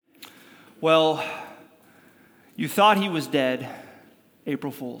Well, you thought he was dead.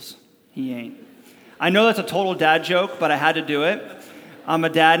 April Fools. He ain't. I know that's a total dad joke, but I had to do it. I'm a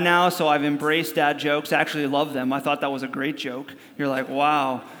dad now, so I've embraced dad jokes. I actually love them. I thought that was a great joke. You're like,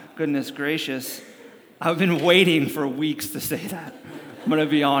 wow, goodness gracious. I've been waiting for weeks to say that. I'm going to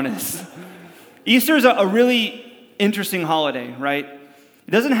be honest. Easter is a really interesting holiday, right?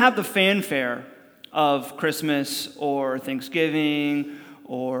 It doesn't have the fanfare of Christmas or Thanksgiving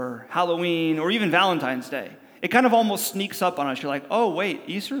or Halloween or even Valentine's Day. It kind of almost sneaks up on us. You're like, oh, wait,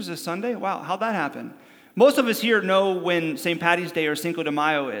 Easter is this Sunday? Wow, how'd that happen? Most of us here know when St. Patty's Day or Cinco de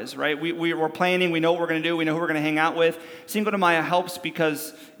Mayo is, right? We're planning, we know what we're going to do, we know who we're going to hang out with. Cinco de Mayo helps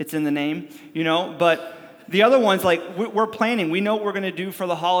because it's in the name, but the other ones, like, we're planning, we know what we're going to do for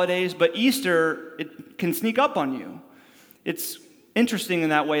the holidays, but Easter, it can sneak up on you. It's interesting in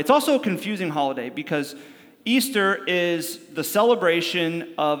that way. It's also a confusing holiday because Easter is the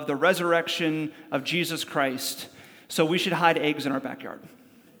celebration of the resurrection of Jesus Christ, so we should hide eggs in our backyard.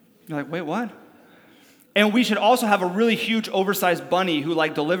 You're like, wait, what? And we should also have a really huge, oversized bunny who,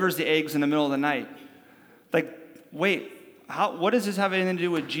 delivers the eggs in the middle of the night. Like, wait, what does this have anything to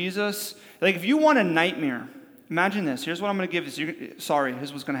do with Jesus? Like, if you want a nightmare, imagine this. Here's what I'm going to give you. Sorry,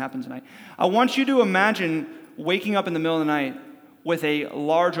 here's what's going to happen tonight. I want you to imagine waking up in the middle of the night with a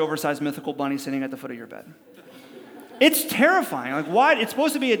large, oversized, mythical bunny sitting at the foot of your bed. It's terrifying. Like, what? It's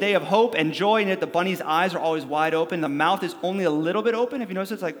supposed to be a day of hope and joy, and yet the bunny's eyes are always wide open. The mouth is only a little bit open. If you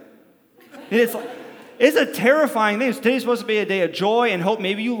notice, it's a terrifying thing. Today's supposed to be a day of joy and hope.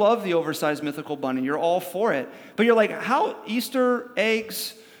 Maybe you love the oversized mythical bunny. You're all for it. But you're like, how? Easter,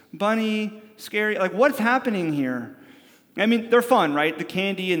 eggs, bunny, scary? Like, what's happening here? I mean, they're fun, right? The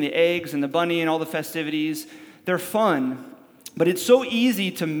candy and the eggs and the bunny and all the festivities, they're fun. But it's so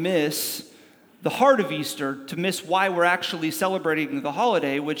easy to miss the heart of Easter, to miss why we're actually celebrating the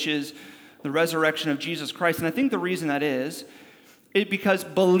holiday, which is the resurrection of Jesus Christ. And I think the reason that is because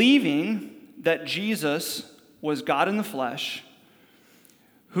believing that Jesus was God in the flesh,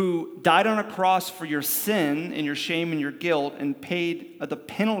 who died on a cross for your sin and your shame and your guilt and paid the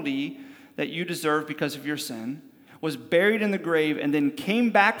penalty that you deserve because of your sin, was buried in the grave and then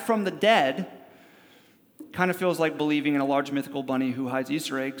came back from the dead, kind of feels like believing in a large mythical bunny who hides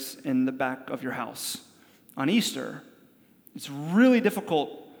Easter eggs in the back of your house on Easter. It's really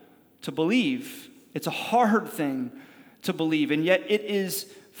difficult to believe. It's a hard thing to believe, and yet it is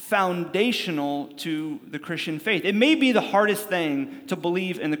foundational to the Christian faith. It may be the hardest thing to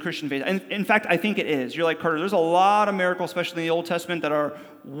believe in the Christian faith. And in fact, I think it is. You're like, Carter, there's a lot of miracles, especially in the Old Testament, that are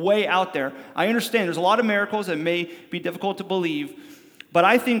way out there. I understand there's a lot of miracles that may be difficult to believe, but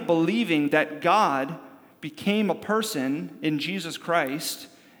I think believing that God became a person in Jesus Christ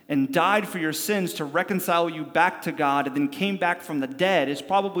and died for your sins to reconcile you back to God and then came back from the dead is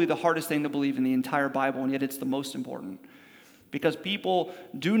probably the hardest thing to believe in the entire Bible, and yet it's the most important. Because people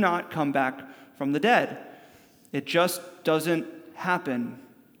do not come back from the dead. It just doesn't happen.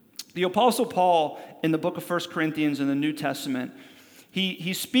 The Apostle Paul, in the book of 1 Corinthians in the New Testament,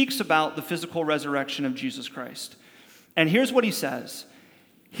 he speaks about the physical resurrection of Jesus Christ. And here's what he says.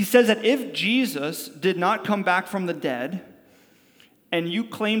 He says that if Jesus did not come back from the dead, and you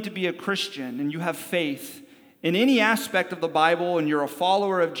claim to be a Christian, and you have faith in any aspect of the Bible, and you're a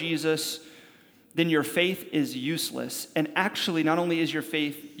follower of Jesus, then your faith is useless. And actually, not only is your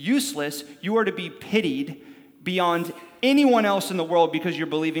faith useless, you are to be pitied beyond anyone else in the world because you're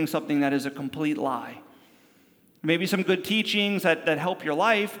believing something that is a complete lie. Maybe some good teachings that help your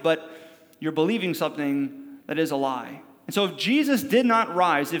life, but you're believing something that is a lie. And so if Jesus did not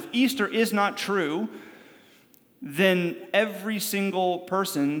rise, if Easter is not true, then every single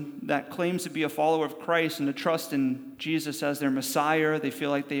person that claims to be a follower of Christ and to trust in Jesus as their Messiah, they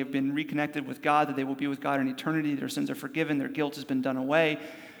feel like they have been reconnected with God, that they will be with God in eternity, their sins are forgiven, their guilt has been done away,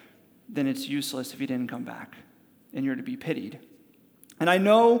 then it's useless if he didn't come back, and you're to be pitied. And I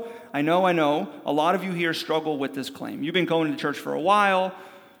know, a lot of you here struggle with this claim. You've been going to church for a while,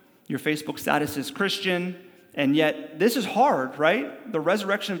 your Facebook status is Christian, and yet, this is hard, right? The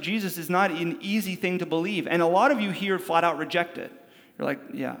resurrection of Jesus is not an easy thing to believe. And a lot of you here flat out reject it. You're like,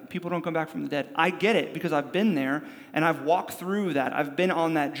 yeah, people don't come back from the dead. I get it because I've been there and I've walked through that. I've been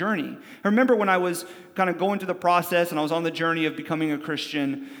on that journey. I remember when I was kind of going through the process and I was on the journey of becoming a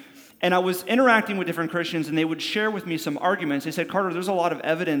Christian, and I was interacting with different Christians, and they would share with me some arguments. They said, Carter, there's a lot of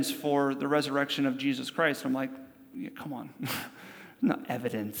evidence for the resurrection of Jesus Christ. I'm like, yeah, come on, not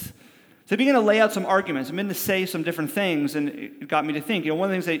evidence. So they began to lay out some arguments. I began to say some different things, and it got me to think.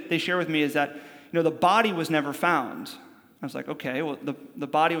 One of the things they share with me is that, the body was never found. I was like, okay, well, the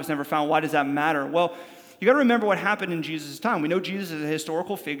body was never found. Why does that matter? Well, you got to remember what happened in Jesus' time. We know Jesus is a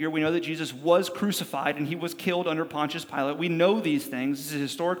historical figure. We know that Jesus was crucified and he was killed under Pontius Pilate. We know these things. This is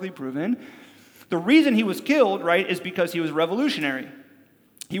historically proven. The reason he was killed, right, is because he was revolutionary.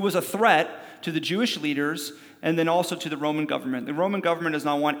 He was a threat to the Jewish leaders and then also to the Roman government. The Roman government does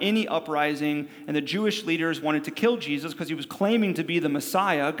not want any uprising, and the Jewish leaders wanted to kill Jesus because he was claiming to be the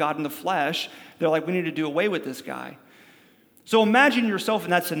Messiah, God in the flesh. They're like, we need to do away with this guy. So imagine yourself in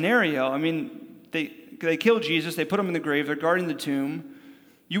that scenario. I mean, they kill Jesus, they put him in the grave, they're guarding the tomb.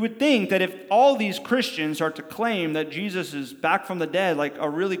 You would think that if all these Christians start to claim that Jesus is back from the dead, like a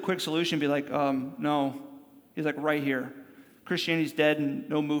really quick solution would be like, no. He's like, right here. Christianity's dead and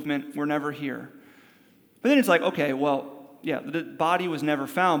no movement. We're never here. But then it's like, okay, well, yeah, the body was never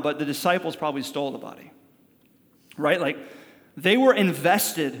found, but the disciples probably stole the body. Right? Like, they were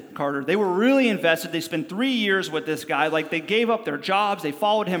invested, Carter. They were really invested. They spent 3 years with this guy. Like, they gave up their jobs. They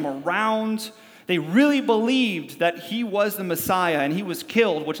followed him around. They really believed that he was the Messiah and he was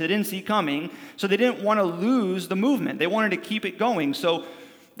killed, which they didn't see coming. So they didn't want to lose the movement. They wanted to keep it going. So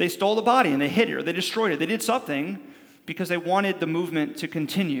they stole the body and they hid it or they destroyed it. They did something because they wanted the movement to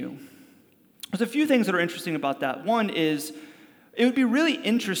continue. There's a few things that are interesting about that. One is it would be really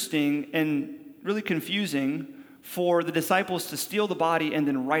interesting and really confusing for the disciples to steal the body and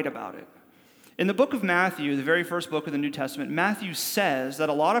then write about it. In the book of Matthew, the very first book of the New Testament, Matthew says that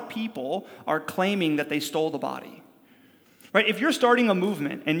a lot of people are claiming that they stole the body. Right? If you're starting a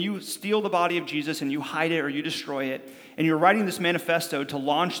movement and you steal the body of Jesus and you hide it or you destroy it, and you're writing this manifesto to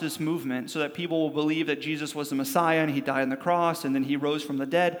launch this movement so that people will believe that Jesus was the Messiah and he died on the cross and then he rose from the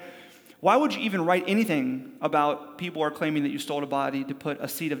dead, why would you even write anything about people are claiming that you stole a body to put a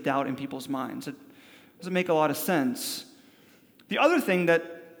seed of doubt in people's minds? It doesn't make a lot of sense. The other thing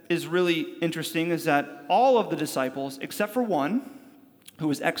that is really interesting is that all of the disciples, except for one who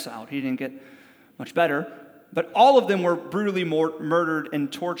was exiled, he didn't get much better, but all of them were brutally murdered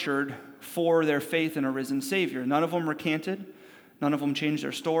and tortured for their faith in a risen Savior. None of them recanted. None of them changed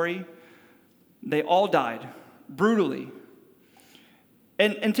their story. They all died brutally.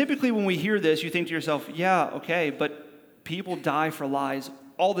 And typically when we hear this, you think to yourself, yeah, okay, but people die for lies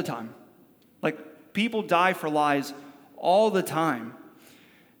all the time. Like, people die for lies all the time.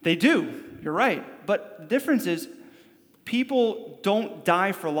 They do, you're right. But the difference is people don't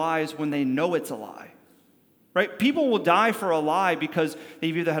die for lies when they know it's a lie. Right? People will die for a lie because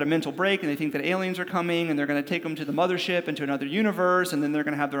they've either had a mental break and they think that aliens are coming and they're going to take them to the mothership into another universe and then they're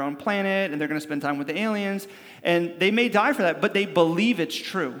going to have their own planet and they're going to spend time with the aliens. And they may die for that, but they believe it's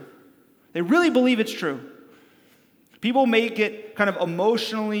true. They really believe it's true. People may get kind of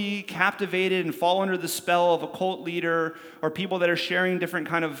emotionally captivated and fall under the spell of a cult leader or people that are sharing different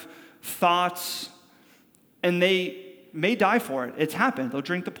kind of thoughts, and they may die for it. It's happened. They'll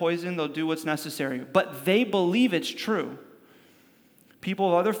drink the poison. They'll do what's necessary. But they believe it's true. People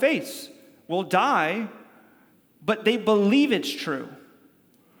of other faiths will die, but they believe it's true.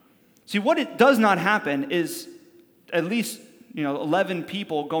 See, what it does not happen is at least 11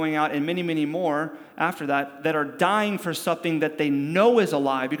 people going out and many, many more after that are dying for something that they know is a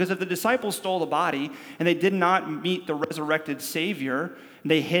lie. Because if the disciples stole the body and they did not meet the resurrected Savior,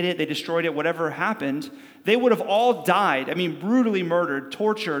 they hid it, they destroyed it, whatever happened, they would have all died. I mean, brutally murdered,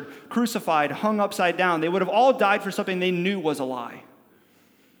 tortured, crucified, hung upside down. They would have all died for something they knew was a lie.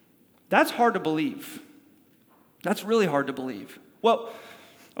 That's hard to believe. That's really hard to believe. Well,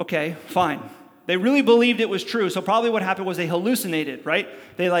 okay, fine. They really believed it was true, so probably what happened was they hallucinated, right?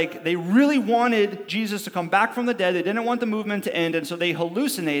 They really wanted Jesus to come back from the dead. They didn't want the movement to end, and so they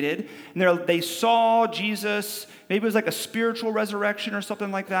hallucinated, and they saw Jesus. Maybe it was like a spiritual resurrection or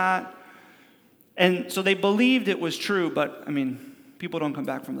something like that. And so they believed it was true, but, people don't come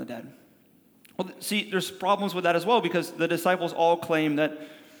back from the dead. Well, see, there's problems with that as well, because the disciples all claim that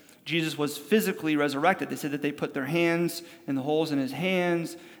Jesus was physically resurrected. They said that they put their hands in the holes in his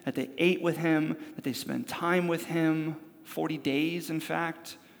hands, that they ate with him, that they spent time with him, 40 days, in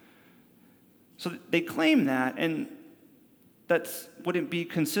fact. So they claim that, and that wouldn't be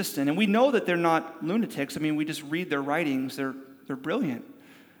consistent. And we know that they're not lunatics. We just read their writings. They're brilliant.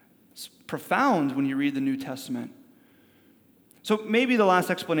 It's profound when you read the New Testament. So maybe the last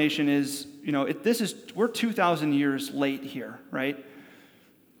explanation is, we're 2,000 years late here, right?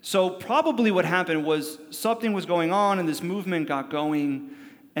 So probably what happened was something was going on and this movement got going,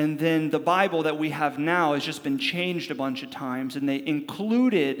 and then the Bible that we have now has just been changed a bunch of times, and they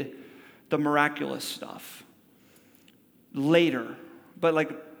included the miraculous stuff later,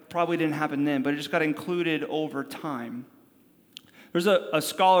 but probably didn't happen then, but it just got included over time. There's a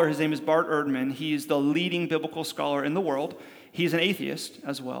scholar, his name is Bart Ehrman. He's the leading biblical scholar in the world. He's an atheist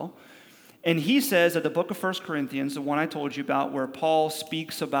as well. And he says that the book of 1 Corinthians, the one I told you about, where Paul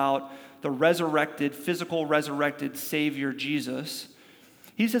speaks about the resurrected, physical resurrected Savior Jesus,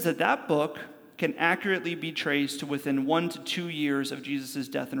 he says that that book can accurately be traced to within 1 to 2 years of Jesus'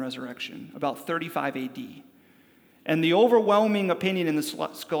 death and resurrection, about 35 AD. And the overwhelming opinion in the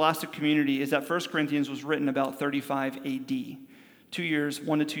scholastic community is that 1 Corinthians was written about 35 AD,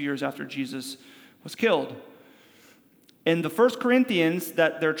 1 to 2 years after Jesus was killed. And the 1 Corinthians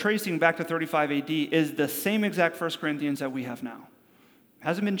that they're tracing back to 35 AD is the same exact 1 Corinthians that we have now. It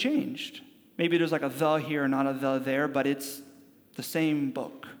hasn't been changed. Maybe there's like a the here, not a the there, but it's the same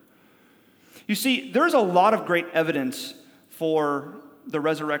book. You see, there's a lot of great evidence for the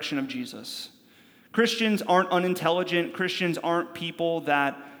resurrection of Jesus. Christians aren't unintelligent. Christians aren't people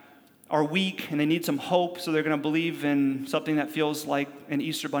that are weak and they need some hope, so they're going to believe in something that feels like an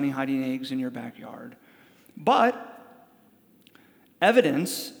Easter bunny hiding eggs in your backyard. But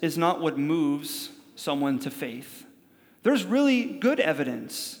evidence is not what moves someone to faith. There's really good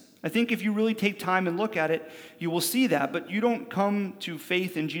evidence. I think if you really take time and look at it, you will see that. But you don't come to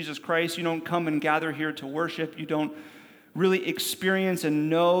faith in Jesus Christ. You don't come and gather here to worship. You don't really experience and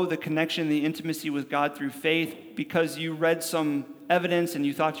know the connection, the intimacy with God through faith because you read some evidence and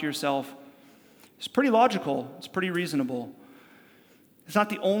you thought to yourself, it's pretty logical, it's pretty reasonable. It's not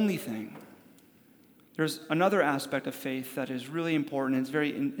the only thing. There's another aspect of faith that is really important and it's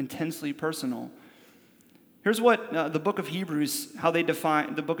very intensely personal. Here's what the book of Hebrews,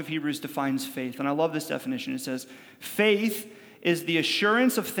 the book of Hebrews defines faith. And I love this definition. It says, faith is the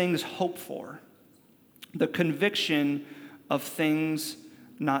assurance of things hoped for, the conviction of things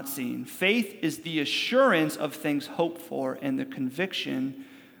not seen. Faith is the assurance of things hoped for and the conviction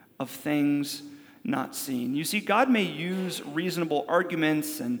of things not seen. You see, God may use reasonable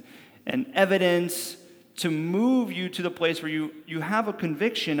arguments and evidence to move you to the place where you have a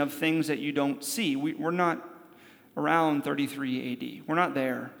conviction of things that you don't see. We're not around 33 AD. We're not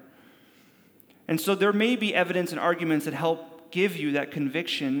there. And so there may be evidence and arguments that help give you that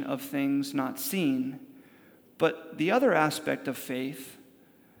conviction of things not seen. But the other aspect of faith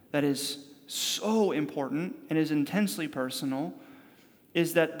that is so important and is intensely personal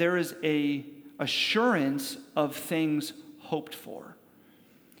is that there is a assurance of things hoped for.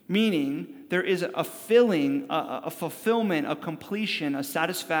 Meaning, there is a filling, a fulfillment, a completion, a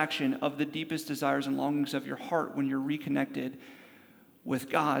satisfaction of the deepest desires and longings of your heart when you're reconnected with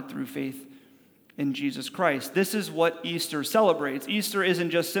God through faith in Jesus Christ. This is what Easter celebrates. Easter isn't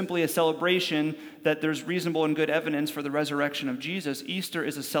just simply a celebration that there's reasonable and good evidence for the resurrection of Jesus. Easter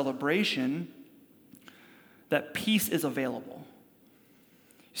is a celebration that peace is available.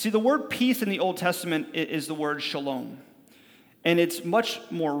 See, the word peace in the Old Testament is the word shalom. And it's much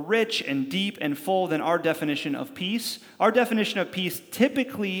more rich and deep and full than our definition of peace. Our definition of peace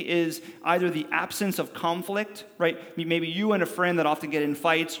typically is either the absence of conflict, right? Maybe you and a friend that often get in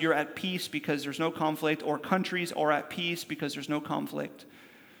fights, you're at peace because there's no conflict, or countries are at peace because there's no conflict.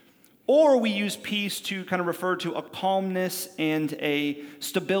 Or we use peace to kind of refer to a calmness and a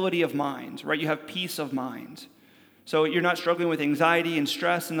stability of mind, right? You have peace of mind. So you're not struggling with anxiety and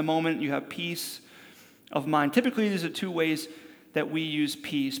stress in the moment, you have peace of mind. Typically, these are two ways that we use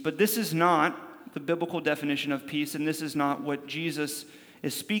peace, but this is not the biblical definition of peace, and this is not what Jesus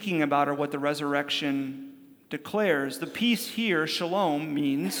is speaking about or what the resurrection declares. The peace here, shalom,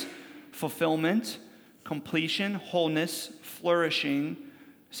 means fulfillment, completion, wholeness, flourishing,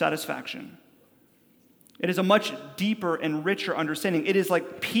 satisfaction. It is a much deeper and richer understanding. It is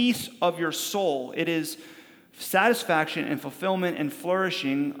like peace of your soul. It is satisfaction and fulfillment and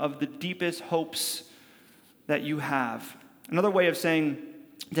flourishing of the deepest hopes that you have. Another way of saying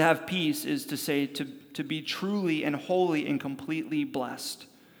to have peace is to say to be truly and wholly and completely blessed.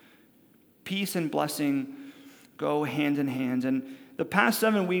 Peace and blessing go hand in hand. And the past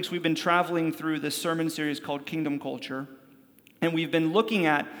 7 weeks, we've been traveling through this sermon series called Kingdom Culture, and we've been looking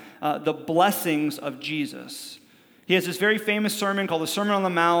at the blessings of Jesus. He has this very famous sermon called the Sermon on the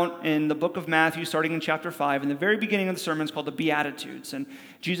Mount in the book of Matthew, starting in chapter 5. And the very beginning of the sermon is called the Beatitudes. And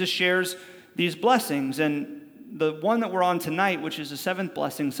Jesus shares these blessings. And the one that we're on tonight, which is the seventh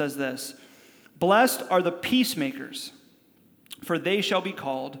blessing, says this: "Blessed are the peacemakers, for they shall be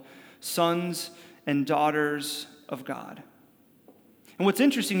called sons and daughters of God." And what's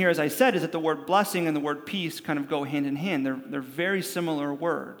interesting here, as I said, is that the word blessing and the word peace kind of go hand in hand. They're very similar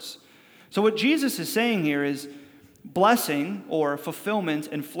words. So what Jesus is saying here is blessing or fulfillment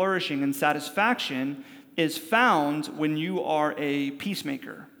and flourishing and satisfaction is found when you are a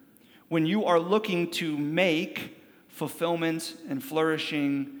peacemaker, when you are looking to make fulfillment and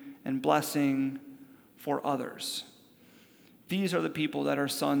flourishing and blessing for others. These are the people that are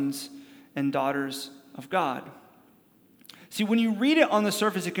sons and daughters of God. See, when you read it on the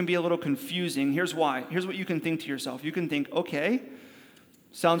surface, it can be a little confusing. Here's why. Here's what you can think to yourself. You can think, okay,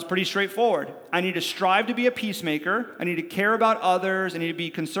 sounds pretty straightforward. I need to strive to be a peacemaker. I need to care about others. I need to be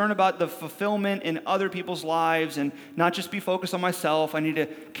concerned about the fulfillment in other people's lives and not just be focused on myself. I need to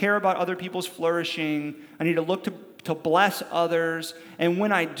care about other people's flourishing. I need to look to bless others. And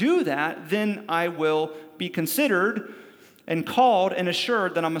when I do that, then I will be considered and called and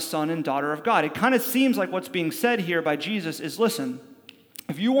assured that I'm a son and daughter of God. It kind of seems like what's being said here by Jesus is, listen,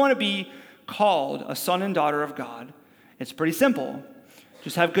 if you want to be called a son and daughter of God, it's pretty simple.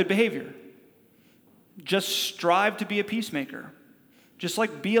 Just have good behavior. Just strive to be a peacemaker. Just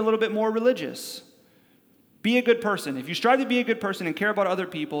like be a little bit more religious. Be a good person. If you strive to be a good person and care about other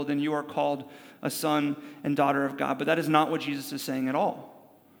people, then you are called a son and daughter of God. But that is not what Jesus is saying at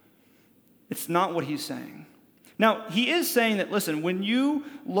all. It's not what he's saying. Now, he is saying that, listen, when you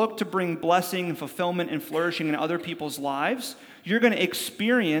look to bring blessing and fulfillment and flourishing in other people's lives, you're going to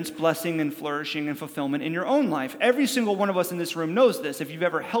experience blessing and flourishing and fulfillment in your own life. Every single one of us in this room knows this. If you've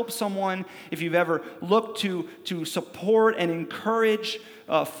ever helped someone, if you've ever looked to support and encourage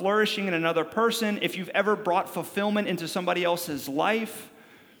flourishing in another person, if you've ever brought fulfillment into somebody else's life,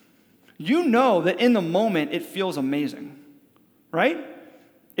 you know that in the moment it feels amazing, right?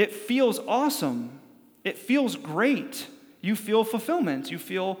 It feels awesome. It feels great. You feel fulfillment. You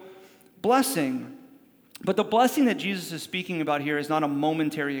feel blessing. But the blessing that Jesus is speaking about here is not a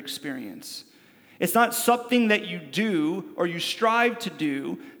momentary experience. It's not something that you do or you strive to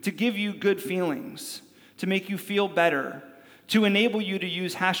do to give you good feelings, to make you feel better, to enable you to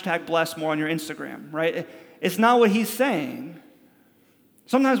use #bless more on your Instagram, right? It's not what he's saying.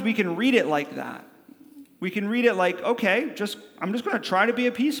 Sometimes we can read it like that. We can read it like, okay, I'm just going to try to be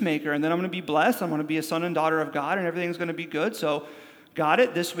a peacemaker, and then I'm going to be blessed. I'm going to be a son and daughter of God, and everything's going to be good. So, got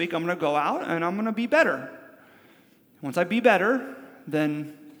it. This week I'm going to go out, and I'm going to be better. Once I be better,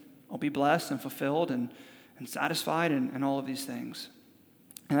 then I'll be blessed and fulfilled and satisfied and all of these things.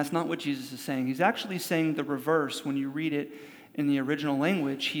 And that's not what Jesus is saying. He's actually saying the reverse when you read it in the original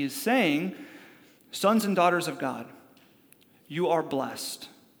language. He is saying, sons and daughters of God, you are blessed.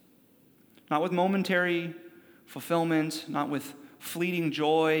 Not with momentary fulfillment, not with fleeting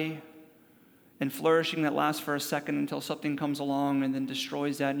joy and flourishing that lasts for a second until something comes along and then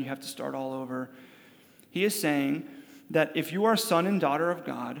destroys that and you have to start all over. He is saying that if you are a son and daughter of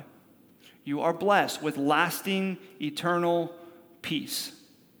God, you are blessed with lasting, eternal peace.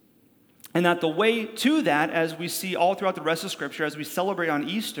 And that the way to that, as we see all throughout the rest of Scripture, as we celebrate on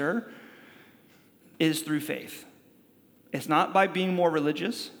Easter, is through faith. It's not by being more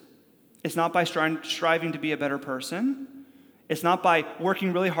religious. It's not by striving to be a better person. It's not by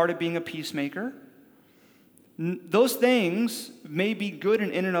working really hard at being a peacemaker. Those things may be good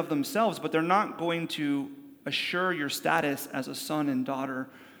in and of themselves, but they're not going to assure your status as a son and daughter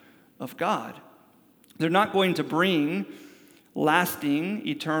of God. They're not going to bring lasting,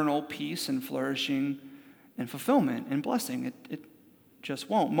 eternal peace and flourishing and fulfillment and blessing. It just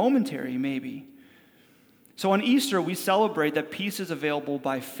won't. Momentary, maybe. So on Easter, we celebrate that peace is available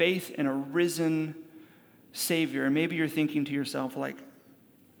by faith in a risen Savior. And maybe you're thinking to yourself, like,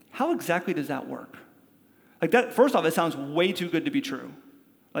 how exactly does that work? Like that, first off, it sounds way too good to be true.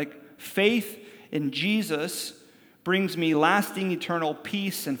 Like, faith in Jesus brings me lasting, eternal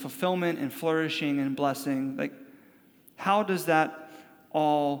peace and fulfillment and flourishing and blessing. Like, how does that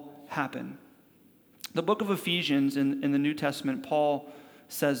all happen? The book of Ephesians in the New Testament, Paul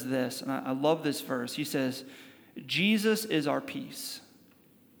says this, and I love this verse. He says, Jesus is our peace,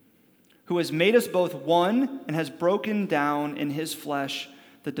 who has made us both one and has broken down in his flesh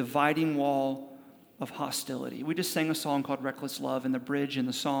the dividing wall of hostility. We just sang a song called Reckless Love, and the bridge in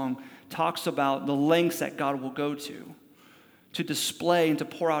the song talks about the lengths that God will go to display and to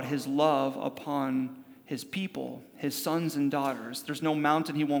pour out his love upon his people, his sons and daughters. There's no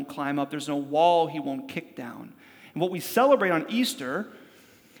mountain he won't climb up. There's no wall he won't kick down. And what we celebrate on Easter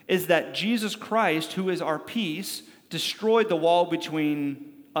is that Jesus Christ, who is our peace, destroyed the wall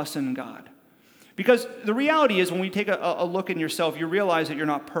between us and God. Because the reality is, when we take a look in yourself, you realize that you're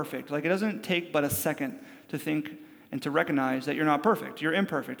not perfect. Like, it doesn't take but a second to think and to recognize that you're not perfect. You're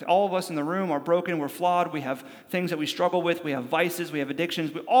imperfect. All of us in the room are broken. We're flawed. We have things that we struggle with. We have vices. We have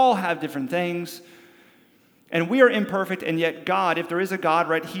addictions. We all have different things. And we are imperfect, and yet God, if there is a God,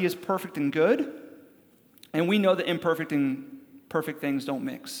 right, he is perfect and good. And we know that imperfect and perfect things don't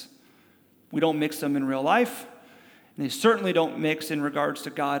mix. We don't mix them in real life, and they certainly don't mix in regards to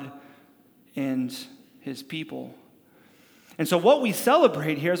God and his people. And so what we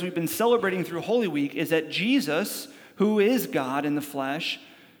celebrate here, as we've been celebrating through Holy Week, is that Jesus, who is God in the flesh,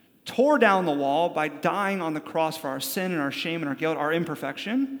 tore down the wall by dying on the cross for our sin and our shame and our guilt, our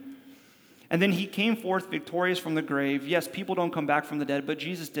imperfection. And then he came forth victorious from the grave. Yes, people don't come back from the dead, but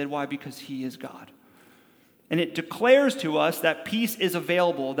Jesus did. Why? Because he is God. And it declares to us that peace is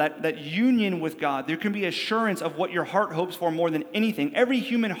available, that union with God. There can be assurance of what your heart hopes for more than anything. Every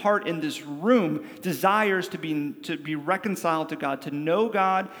human heart in this room desires to be reconciled to God, to know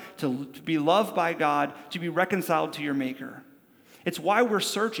God, to be loved by God, to be reconciled to your Maker. It's why we're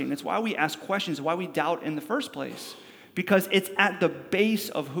searching. It's why we ask questions, why we doubt in the first place. Because it's at the base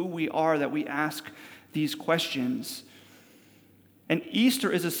of who we are that we ask these questions. And Easter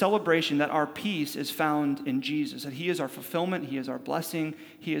is a celebration that our peace is found in Jesus, that he is our fulfillment, he is our blessing,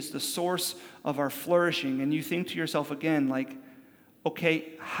 he is the source of our flourishing. And you think to yourself again, like,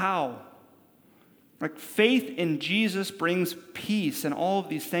 okay, how? Like, faith in Jesus brings peace and all of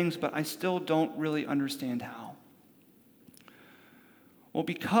these things, but I still don't really understand how. Well,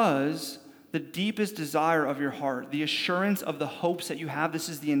 because the deepest desire of your heart, the assurance of the hopes that you have, this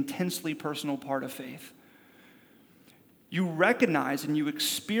is the intensely personal part of faith. You recognize and you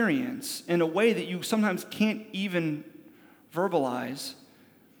experience in a way that you sometimes can't even verbalize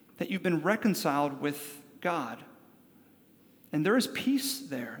that you've been reconciled with God. And there is peace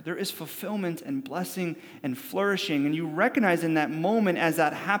there. There is fulfillment and blessing and flourishing. And you recognize in that moment as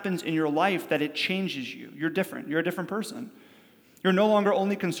that happens in your life that it changes you. You're different. You're a different person. You're no longer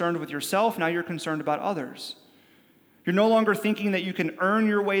only concerned with yourself. Now you're concerned about others. You're no longer thinking that you can earn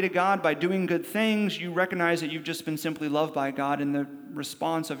your way to God by doing good things. You recognize that you've just been simply loved by God, and the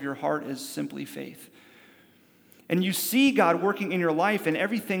response of your heart is simply faith. And you see God working in your life, and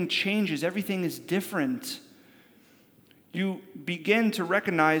everything changes. Everything is different. You begin to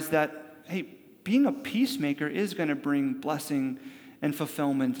recognize that, hey, being a peacemaker is going to bring blessing and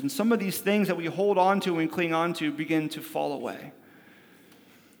fulfillment. And some of these things that we hold on to and cling on to begin to fall away.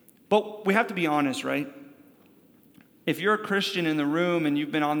 But we have to be honest, right? If you're a Christian in the room and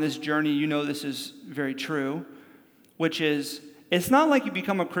you've been on this journey, you know this is very true, which is, it's not like you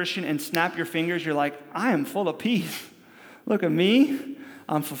become a Christian and snap your fingers, you're like, I am full of peace. Look at me.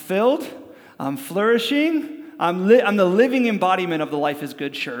 I'm fulfilled. I'm flourishing. I'm the living embodiment of the Life is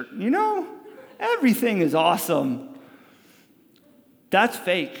Good shirt. You know, everything is awesome. That's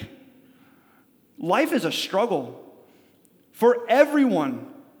fake. Life is a struggle for everyone.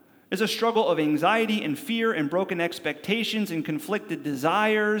 It's a struggle of anxiety and fear and broken expectations and conflicted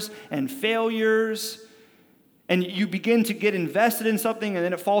desires and failures. And you begin to get invested in something and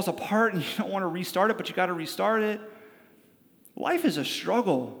then it falls apart and you don't want to restart it, but you got to restart it. Life is a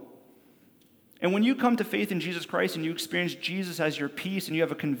struggle. And when you come to faith in Jesus Christ and you experience Jesus as your peace and you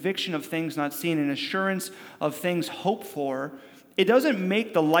have a conviction of things not seen, an assurance of things hoped for, it doesn't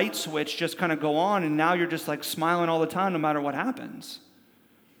make the light switch just kind of go on and now you're just like smiling all the time no matter what happens.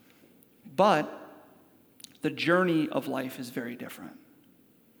 But the journey of life is very different.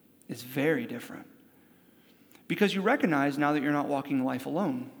 It's very different. Because you recognize now that you're not walking life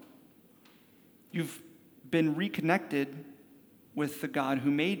alone. You've been reconnected with the God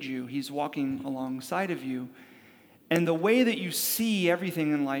who made you. He's walking alongside of you. And the way that you see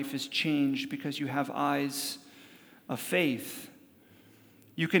everything in life is changed because you have eyes of faith.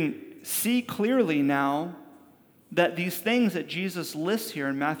 You can see clearly now that these things that Jesus lists here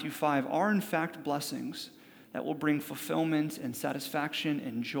in Matthew 5 are in fact blessings that will bring fulfillment and satisfaction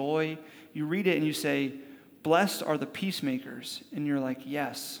and joy. You read it and you say, blessed are the peacemakers. And you're like,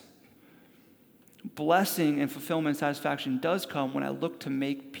 yes. Blessing and fulfillment and satisfaction does come when I look to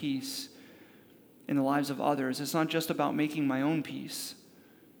make peace in the lives of others. It's not just about making my own peace,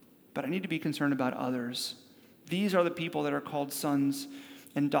 but I need to be concerned about others. These are the people that are called sons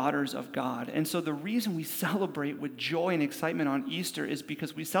and daughters of God. And so the reason we celebrate with joy and excitement on Easter is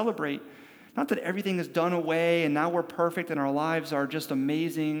because we celebrate not that everything is done away and now we're perfect and our lives are just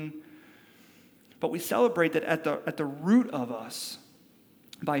amazing, but we celebrate that at the root of us,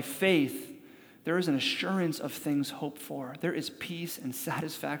 by faith, there is an assurance of things hoped for. There is peace and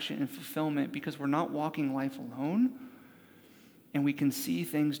satisfaction and fulfillment because we're not walking life alone and we can see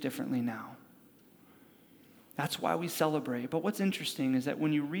things differently now. That's why we celebrate. But what's interesting is that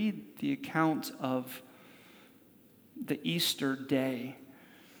when you read the account of the Easter day,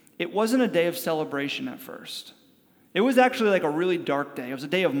 it wasn't a day of celebration at first. It was actually like a really dark day. It was a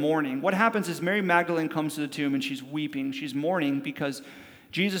day of mourning. What happens is Mary Magdalene comes to the tomb and she's weeping. She's mourning because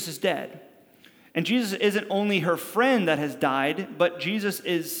Jesus is dead. And Jesus isn't only her friend that has died, but Jesus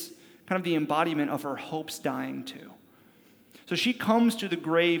is kind of the embodiment of her hopes dying too. So she comes to the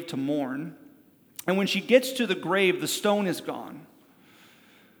grave to mourn. And when she gets to the grave, the stone is gone.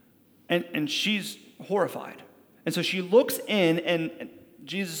 And she's horrified. And so she looks in, and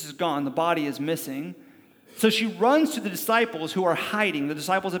Jesus is gone. The body is missing. So she runs to the disciples who are hiding. The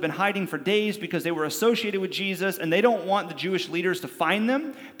disciples have been hiding for days because they were associated with Jesus, and they don't want the Jewish leaders to find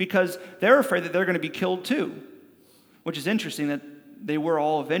them because they're afraid that they're going to be killed too, which is interesting that they were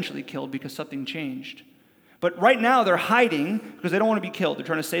all eventually killed because something changed. But right now they're hiding because they don't want to be killed. They're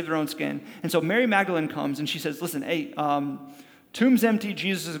trying to save their own skin. And so Mary Magdalene comes and she says, listen, hey, tomb's empty,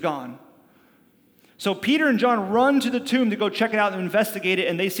 Jesus is gone. So Peter and John run to the tomb to go check it out and investigate it,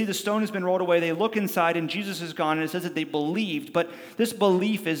 and they see the stone has been rolled away. They look inside, and Jesus is gone, and it says that they believed. But this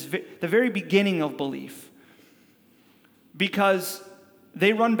belief is the very beginning of belief because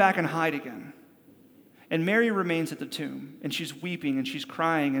they run back and hide again. And Mary remains at the tomb, and she's weeping, and she's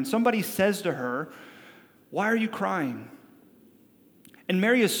crying, and somebody says to her, why are you crying? And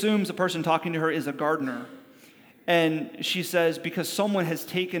Mary assumes the person talking to her is a gardener. And she says, because someone has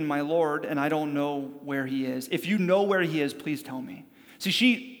taken my Lord and I don't know where he is. If you know where he is, please tell me. See,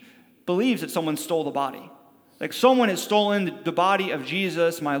 she believes that someone stole the body. Like someone has stolen the body of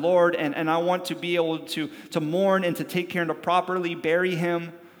Jesus, my Lord, and I want to be able to mourn and to take care and to properly bury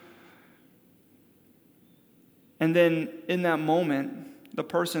him. And then in that moment, the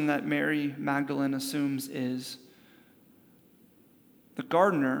person that Mary Magdalene assumes is the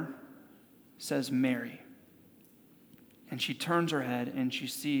gardener says Mary. And she turns her head and she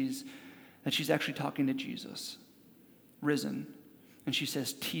sees that she's actually talking to Jesus, risen. And she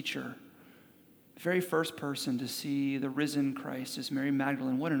says, teacher. The very first person to see the risen Christ is Mary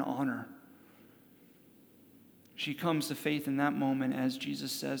Magdalene. What an honor. She comes to faith in that moment as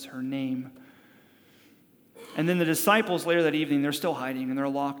Jesus says her name. And then the disciples later that evening, they're still hiding and they're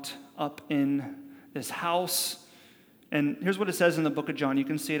locked up in this house. And here's what it says in the book of John. You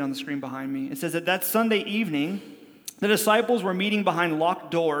can see it on the screen behind me. It says that Sunday evening, the disciples were meeting behind locked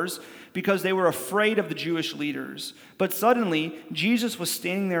doors because they were afraid of the Jewish leaders. But suddenly, Jesus was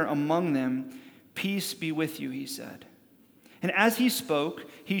standing there among them. Peace be with you, he said. And as he spoke,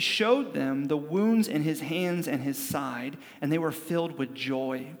 he showed them the wounds in his hands and his side, and they were filled with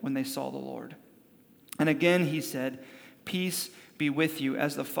joy when they saw the Lord. And again he said, peace be with you.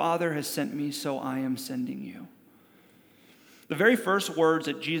 As the Father has sent me, so I am sending you. The very first words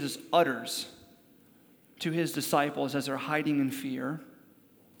that Jesus utters to his disciples as they're hiding in fear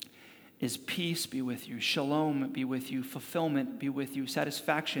is peace be with you, shalom be with you, fulfillment be with you,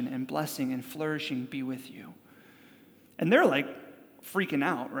 satisfaction and blessing and flourishing be with you. And they're like freaking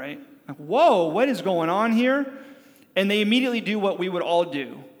out, right? Like, whoa, what is going on here? And they immediately do what we would all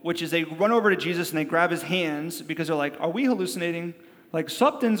do, which is they run over to Jesus and they grab his hands because they're like, are we hallucinating? Like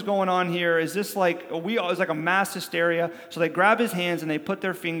something's going on here. Is this like, it's like a mass hysteria? So they grab his hands and they put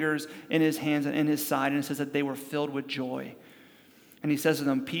their fingers in his hands and in his side, and it says that they were filled with joy. And he says to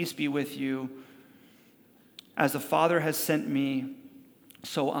them, peace be with you. As the Father has sent me,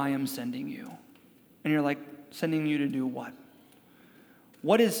 so I am sending you. And you're like, sending you to do what?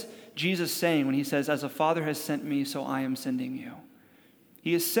 What is Jesus saying when he says, as the Father has sent me, so I am sending you?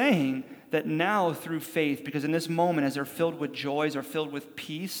 He is saying that now through faith, because in this moment, as they're filled with joys, are filled with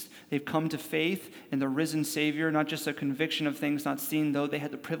peace, they've come to faith in the risen Savior, not just a conviction of things not seen, though they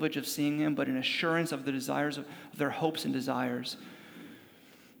had the privilege of seeing him, but an assurance of the desires of their hopes and desires.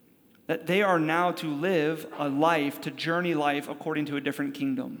 That they are now to live a life, to journey life according to a different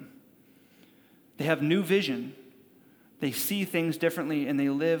kingdom. They have new vision. They see things differently and they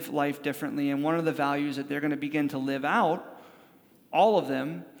live life differently. And one of the values that they're going to begin to live out, all of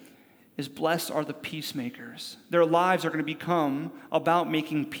them, is blessed are the peacemakers. Their lives are going to become about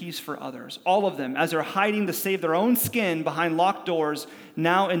making peace for others. All of them, as they're hiding to save their own skin behind locked doors,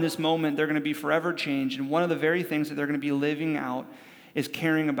 now in this moment, they're going to be forever changed. And one of the very things that they're going to be living out is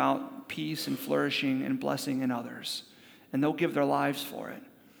caring about peace and flourishing and blessing in others. And they'll give their lives for it.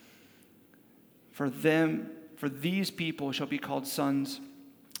 For them, for these people shall be called sons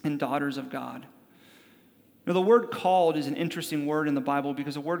and daughters of God. Now, the word called is an interesting word in the Bible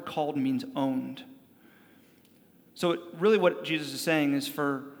because the word called means owned. So really what Jesus is saying is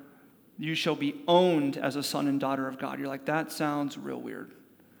for you shall be owned as a son and daughter of God. You're like, that sounds real weird.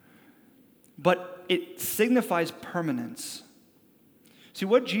 But it signifies permanence. See,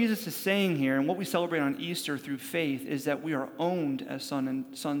 what Jesus is saying here and what we celebrate on Easter through faith is that we are owned as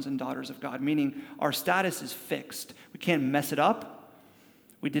sons and daughters of God, meaning our status is fixed. We can't mess it up.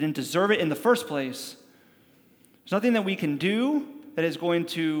 We didn't deserve it in the first place. There's nothing that we can do that is going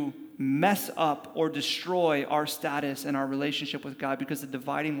to mess up or destroy our status and our relationship with God because the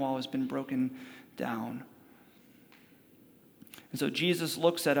dividing wall has been broken down. And so Jesus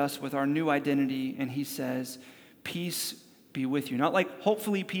looks at us with our new identity and he says, peace be with you. Not like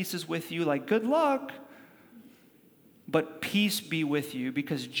hopefully peace is with you, like good luck, but peace be with you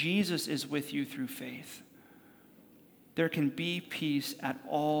because Jesus is with you through faith. There can be peace at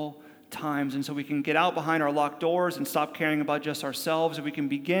all times. And so we can get out behind our locked doors and stop caring about just ourselves. And we can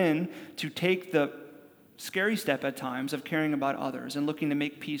begin to take the scary step at times of caring about others and looking to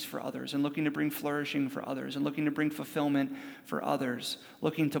make peace for others and looking to bring flourishing for others and looking to bring fulfillment for others,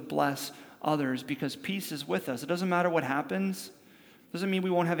 looking to bless others because peace is with us. It doesn't matter what happens. It doesn't mean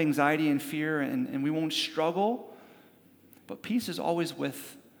we won't have anxiety and fear and we won't struggle, but peace is always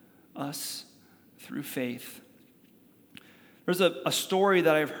with us through faith. There's a story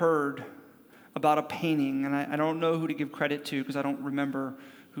that I've heard about a painting, and I don't know who to give credit to because I don't remember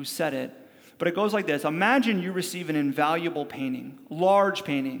who said it. But it goes like this. Imagine you receive an invaluable painting, large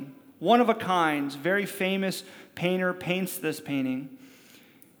painting, one of a kind, very famous painter paints this painting.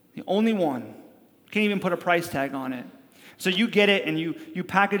 The only one. Can't even put a price tag on it. So you get it and you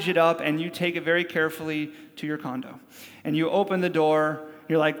package it up and you take it very carefully to your condo. And you open the door.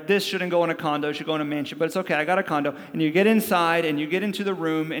 You're like, this shouldn't go in a condo. It should go in a mansion. But it's okay. I got a condo. And you get inside and you get into the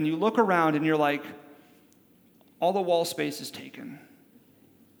room and you look around and you're like, all the wall space is taken.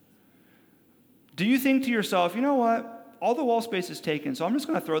 Do you think to yourself, you know what? All the wall space is taken, so I'm just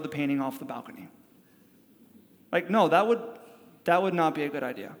going to throw the painting off the balcony. Like, no, that would not be a good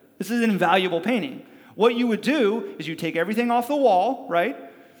idea. This is an invaluable painting. What you would do is you take everything off the wall, right?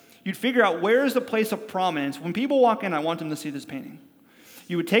 You'd figure out where is the place of prominence. When people walk in, I want them to see this painting.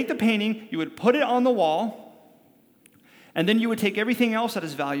 You would take the painting, you would put it on the wall, and then you would take everything else that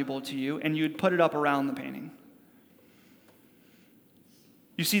is valuable to you, and you would put it up around the painting.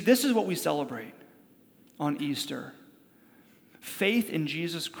 You see, this is what we celebrate on Easter. Faith in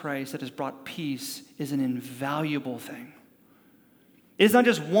Jesus Christ that has brought peace is an invaluable thing. It's not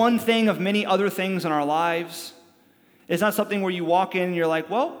just one thing of many other things in our lives. It's not something where you walk in and you're like,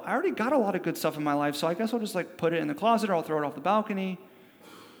 well, I already got a lot of good stuff in my life, so I guess I'll just put it in the closet or I'll throw it off the balcony.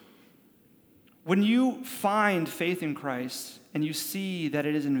 When you find faith in Christ and you see that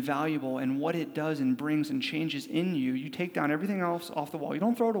it is invaluable and what it does and brings and changes in you, you take down everything else off the wall. You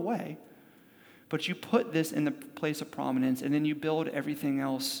don't throw it away. But you put this in the place of prominence, and then you build everything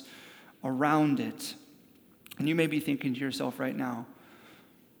else around it. And you may be thinking to yourself right now,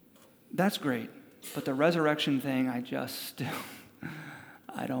 that's great, but the resurrection thing, I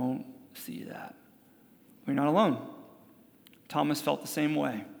don't see that. We're not alone. Thomas felt the same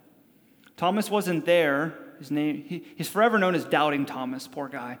way. Thomas wasn't there. He's forever known as Doubting Thomas, poor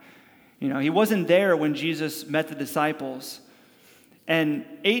guy. He wasn't there when Jesus met the disciples. And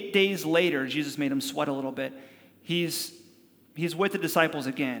 8 days later, Jesus made him sweat a little bit. He's with the disciples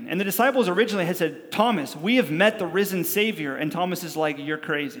again. And the disciples originally had said, Thomas, we have met the risen Savior. And Thomas is like, you're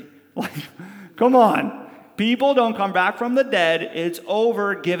crazy. Like, come on. People don't come back from the dead. It's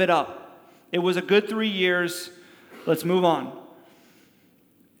over. Give it up. It was a good 3 years. Let's move on.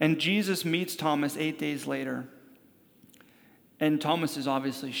 And Jesus meets Thomas 8 days later. And Thomas is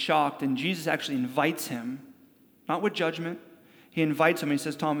obviously shocked. And Jesus actually invites him, not with judgment. He invites him. He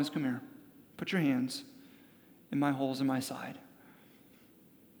says, Thomas, come here. Put your hands in my holes in my side.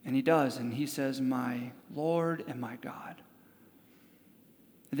 And he does. And he says, my Lord and my God.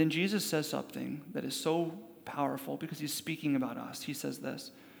 And then Jesus says something that is so powerful because he's speaking about us. He says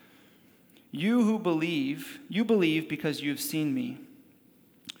this, you believe because you have seen me.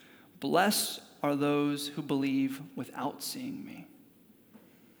 Blessed are those who believe without seeing me.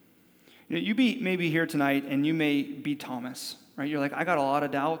 You may be here tonight and you may be Thomas, right? You're like, I got a lot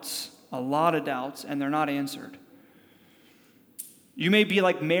of doubts, and they're not answered. You may be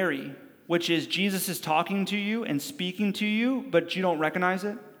like Mary, which is Jesus is talking to you and speaking to you, but you don't recognize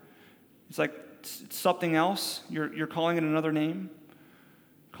it. It's like it's something else. You're calling it another name,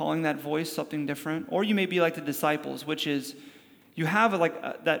 calling that voice something different. Or you may be like the disciples, which is you have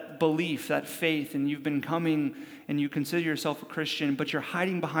that belief, that faith, and you've been coming and you consider yourself a Christian, but you're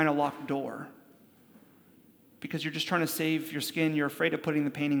hiding behind a locked door because you're just trying to save your skin. You're afraid of putting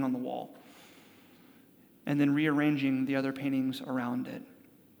the painting on the wall and then rearranging the other paintings around it.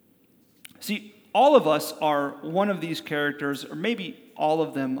 See, all of us are one of these characters, or maybe all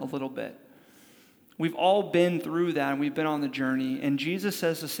of them a little bit. We've all been through that, and we've been on the journey, and Jesus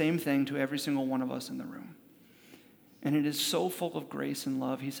says the same thing to every single one of us in the room. And it is so full of grace and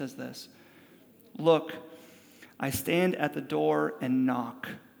love. He says this, look, I stand at the door and knock.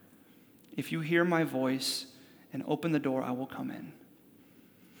 If you hear my voice and open the door, I will come in.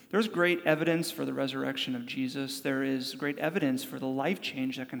 There's great evidence for the resurrection of Jesus. There is great evidence for the life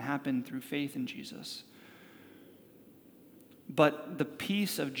change that can happen through faith in Jesus. But the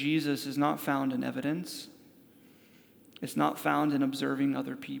peace of Jesus is not found in evidence. It's not found in observing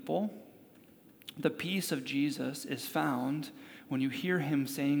other people. The peace of Jesus is found when you hear him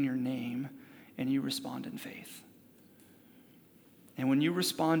saying your name and you respond in faith. And when you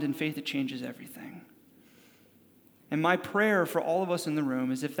respond in faith, it changes everything. And my prayer for all of us in the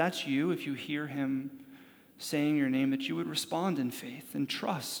room is if that's you, if you hear him saying your name, that you would respond in faith and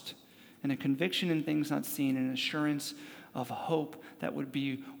trust and a conviction in things not seen and an assurance of hope that would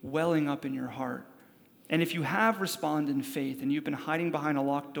be welling up in your heart. And if you have responded in faith and you've been hiding behind a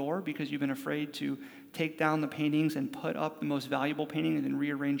locked door because you've been afraid to take down the paintings and put up the most valuable painting and then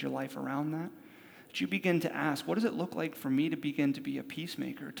rearrange your life around that, that you begin to ask, what does it look like for me to begin to be a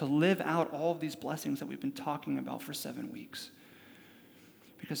peacemaker, to live out all of these blessings that we've been talking about for 7 weeks?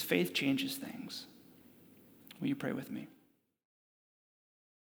 Because faith changes things. Will you pray with me?